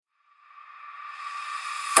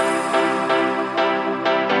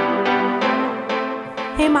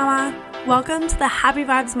Hey Mama, welcome to the Happy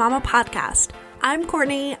Vibes Mama podcast. I'm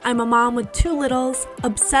Courtney, I'm a mom with two littles,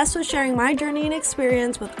 obsessed with sharing my journey and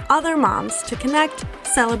experience with other moms to connect,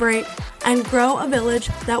 celebrate, and grow a village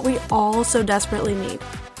that we all so desperately need.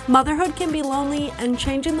 Motherhood can be lonely and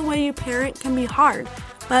changing the way you parent can be hard,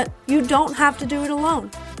 but you don't have to do it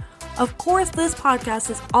alone. Of course, this podcast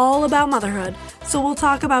is all about motherhood, so we'll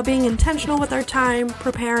talk about being intentional with our time,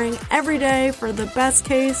 preparing every day for the best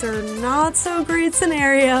case or not so great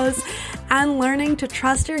scenarios, and learning to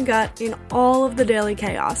trust your gut in all of the daily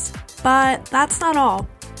chaos. But that's not all.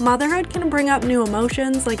 Motherhood can bring up new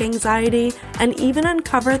emotions like anxiety and even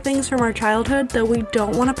uncover things from our childhood that we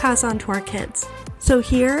don't want to pass on to our kids. So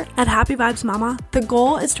here at Happy Vibes Mama, the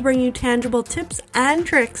goal is to bring you tangible tips and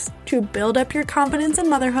tricks to build up your confidence in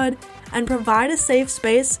motherhood and provide a safe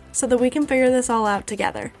space so that we can figure this all out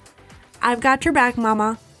together. I've got your back,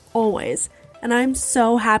 Mama, always, and I'm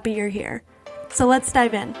so happy you're here. So let's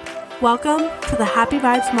dive in. Welcome to the Happy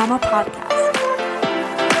Vibes Mama podcast.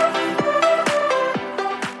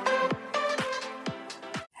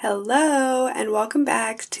 Hello, and welcome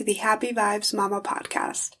back to the Happy Vibes Mama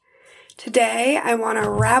podcast. Today, I want to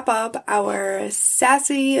wrap up our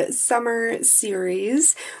Sassy Summer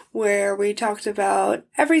series where we talked about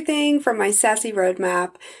everything from my Sassy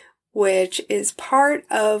Roadmap, which is part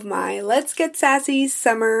of my Let's Get Sassy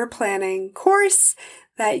Summer Planning course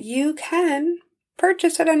that you can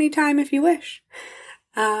purchase at any time if you wish.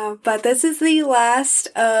 But this is the last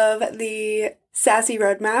of the Sassy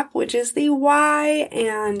Roadmap, which is the why,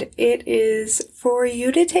 and it is for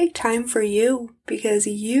you to take time for you because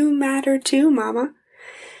you matter too, Mama.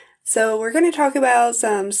 So we're going to talk about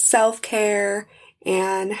some self-care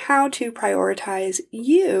and how to prioritize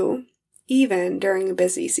you even during a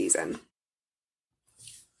busy season.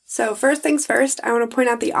 So first things first, I want to point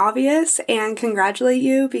out the obvious and congratulate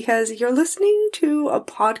you because you're listening to a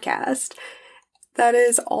podcast that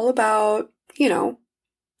is all about,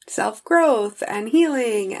 self-growth and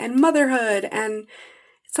healing and motherhood, and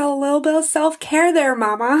it's a little bit of self-care there,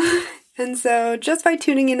 Mama. And so just by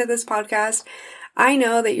tuning into this podcast, I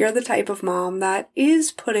know that you're the type of mom that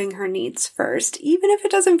is putting her needs first, even if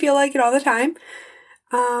it doesn't feel like it all the time.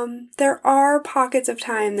 There are pockets of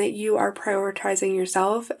time that you are prioritizing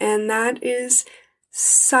yourself, and that is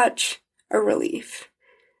such a relief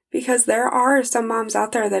because there are some moms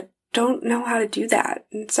out there that don't know how to do that.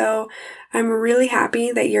 And so I'm really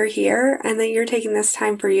happy that you're here and that you're taking this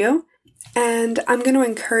time for you. And I'm going to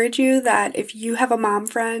encourage you that if you have a mom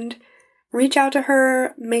friend, reach out to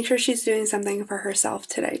her, make sure she's doing something for herself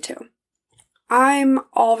today too. I'm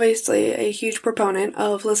obviously a huge proponent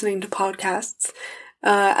of listening to podcasts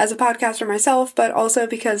as a podcaster myself, but also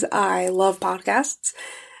because I love podcasts.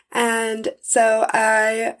 And so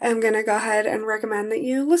I am going to go ahead and recommend that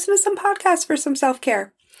you listen to some podcasts for some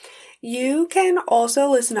self-care. You can also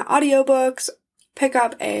listen to audiobooks, pick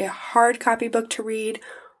up a hard copy book to read,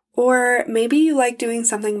 or maybe you like doing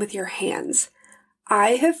something with your hands.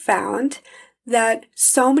 I have found that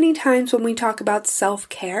so many times when we talk about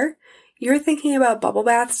self-care, you're thinking about bubble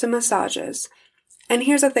baths and massages. And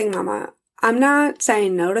here's the thing, Mama. I'm not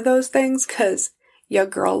saying no to those things because your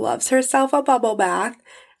girl loves herself a bubble bath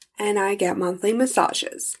and I get monthly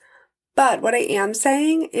massages. But what I am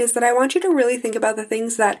saying is that I want you to really think about the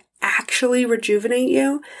things that actually rejuvenate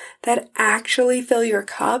you, that actually fill your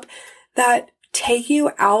cup, that take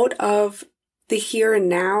you out of the here and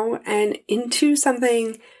now and into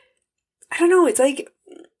something, I don't know, it's like,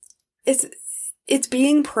 it's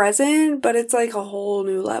being present, but it's like a whole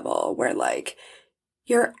new level where like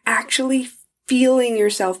you're actually feeling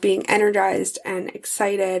yourself being energized and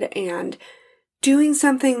excited and doing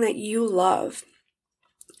something that you love.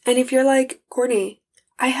 And if you're like, Courtney,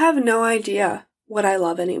 I have no idea what I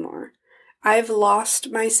love anymore. I've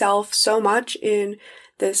lost myself so much in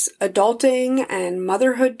this adulting and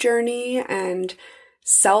motherhood journey and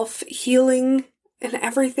self-healing and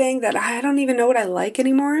everything that I don't even know what I like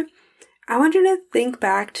anymore. I want you to think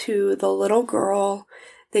back to the little girl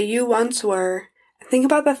that you once were and think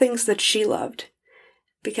about the things that she loved.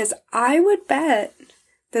 Because I would bet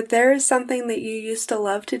that there is something that you used to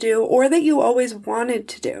love to do or that you always wanted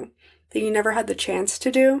to do that you never had the chance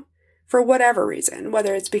to do for whatever reason,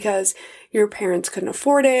 whether it's because your parents couldn't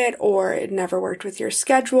afford it or it never worked with your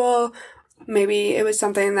schedule. Maybe it was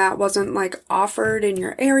something that wasn't like offered in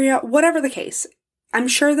your area, whatever the case. I'm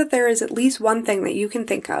sure that there is at least one thing that you can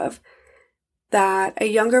think of that a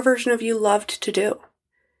younger version of you loved to do.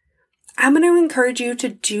 I'm going to encourage you to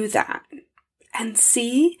do that and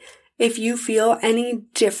see if you feel any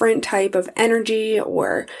different type of energy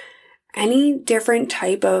or any different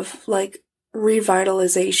type of like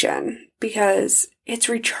revitalization because it's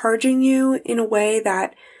recharging you in a way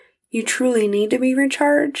that you truly need to be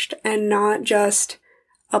recharged and not just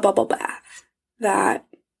a bubble bath that,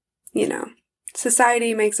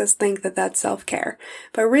 society makes us think that that's self-care.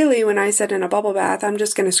 But really, when I sit in a bubble bath, I'm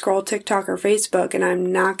just going to scroll TikTok or Facebook and I'm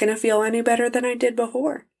not going to feel any better than I did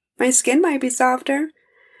before. My skin might be softer.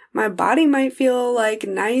 My body might feel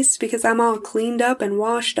nice because I'm all cleaned up and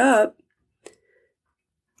washed up.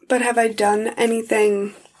 But have I done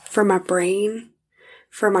anything for my brain,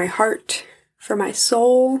 for my heart, for my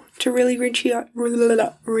soul to really recharge?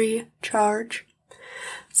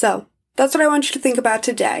 So that's what I want you to think about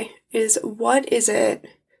today, is what is it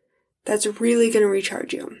that's really going to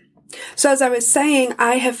recharge you? So as I was saying,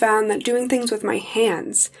 I have found that doing things with my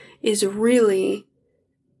hands is really,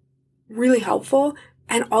 really helpful,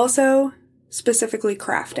 and also specifically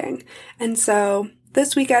crafting. And so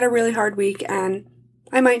this week I had a really hard week, and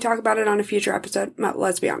I might talk about it on a future episode. Well,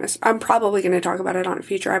 let's be honest. I'm probably going to talk about it on a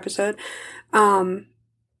future episode. But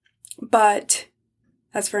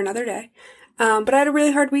that's for another day. But I had a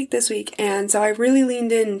really hard week this week. And so I really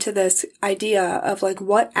leaned into this idea of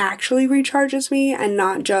what actually recharges me and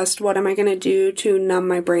not just what am I going to do to numb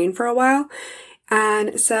my brain for a while.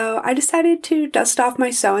 And so I decided to dust off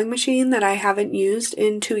my sewing machine that I haven't used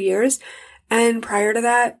in 2 years. And prior to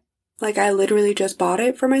that, I literally just bought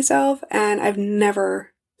it for myself, and I've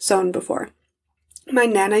never sewn before. My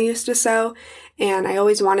Nana used to sew, and I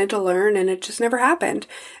always wanted to learn, and it just never happened.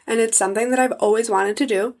 And it's something that I've always wanted to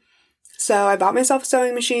do. So I bought myself a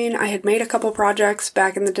sewing machine. I had made a couple projects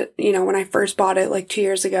back in the, when I first bought it 2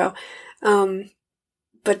 years ago,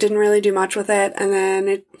 but didn't really do much with it. And then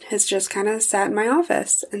it has just kind of sat in my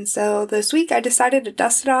office. And so this week I decided to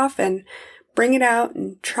dust it off and bring it out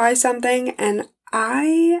and try something, and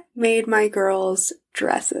I made my girls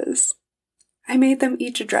dresses. I made them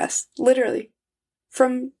each a dress, literally,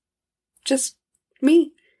 from just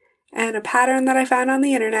me and a pattern that I found on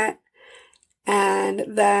the internet. And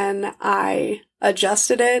then I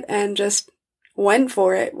adjusted it and just went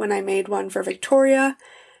for it when I made one for Victoria.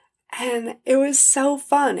 And it was so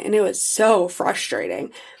fun, and it was so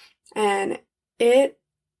frustrating. And it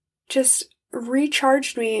just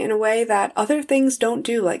recharged me in a way that other things don't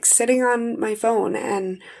do, like sitting on my phone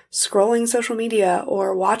and scrolling social media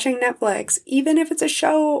or watching Netflix, even if it's a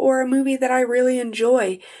show or a movie that I really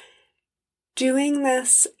enjoy. Doing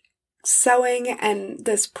this sewing and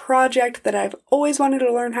this project that I've always wanted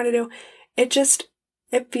to learn how to do,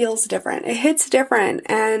 it feels different. It hits different,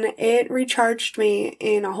 and it recharged me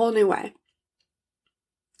in a whole new way.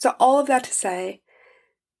 So all of that to say,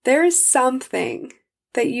 there's something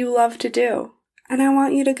that you love to do, and I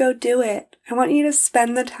want you to go do it. I want you to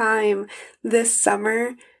spend the time this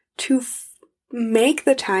summer to make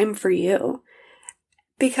the time for you.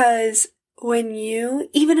 Because when you,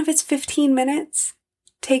 even if it's 15 minutes,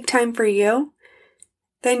 take time for you,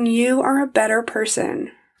 then you are a better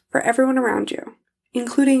person for everyone around you,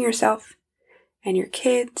 including yourself and your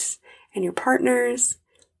kids and your partners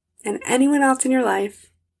and anyone else in your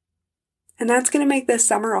life. And that's going to make this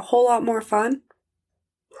summer a whole lot more fun.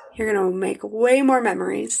 You're going to make way more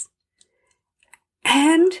memories.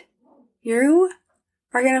 And you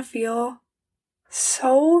are going to feel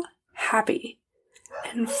so happy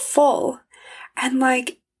and full and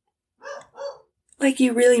like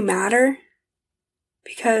you really matter,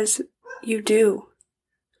 because you do.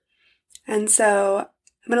 And so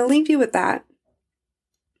I'm going to leave you with that.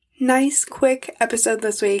 Nice, quick episode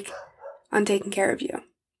this week on taking care of you.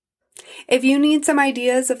 If you need some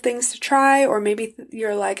ideas of things to try, or maybe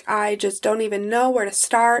you're like, I just don't even know where to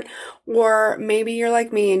start, or maybe you're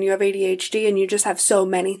like me and you have ADHD and you just have so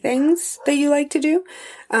many things that you like to do,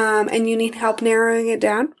 and you need help narrowing it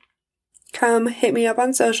down, come hit me up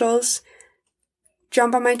on socials,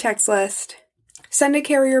 jump on my text list, send a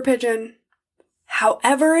carrier pigeon,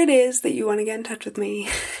 however it is that you want to get in touch with me.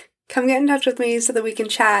 Come get in touch with me so that we can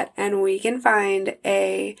chat and we can find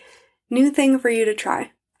a new thing for you to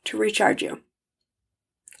try to recharge you.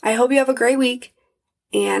 I hope you have a great week,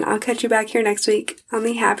 and I'll catch you back here next week on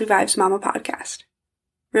the Happy Vibes Mama podcast.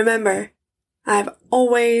 Remember, I've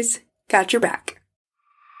always got your back.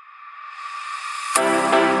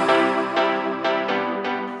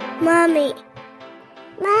 Mommy.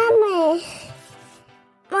 Mommy.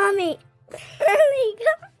 Mommy.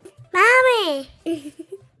 Mommy.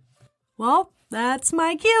 Well, that's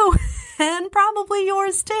my cue, and probably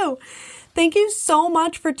yours too. Thank you so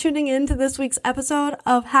much for tuning in to this week's episode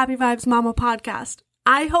of Happy Vibes Mama podcast.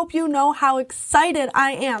 I hope you know how excited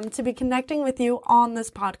I am to be connecting with you on this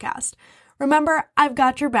podcast. Remember, I've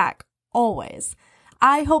got your back, always.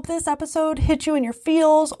 I hope this episode hit you in your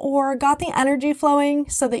feels or got the energy flowing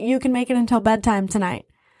so that you can make it until bedtime tonight.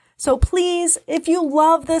 So please, if you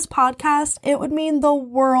love this podcast, it would mean the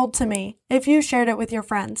world to me if you shared it with your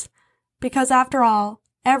friends. Because after all,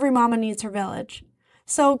 every mama needs her village.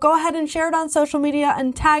 So go ahead and share it on social media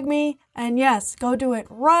and tag me. And yes, go do it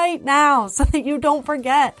right now so that you don't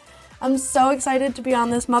forget. I'm so excited to be on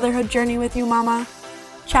this motherhood journey with you, mama.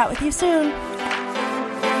 Chat with you soon.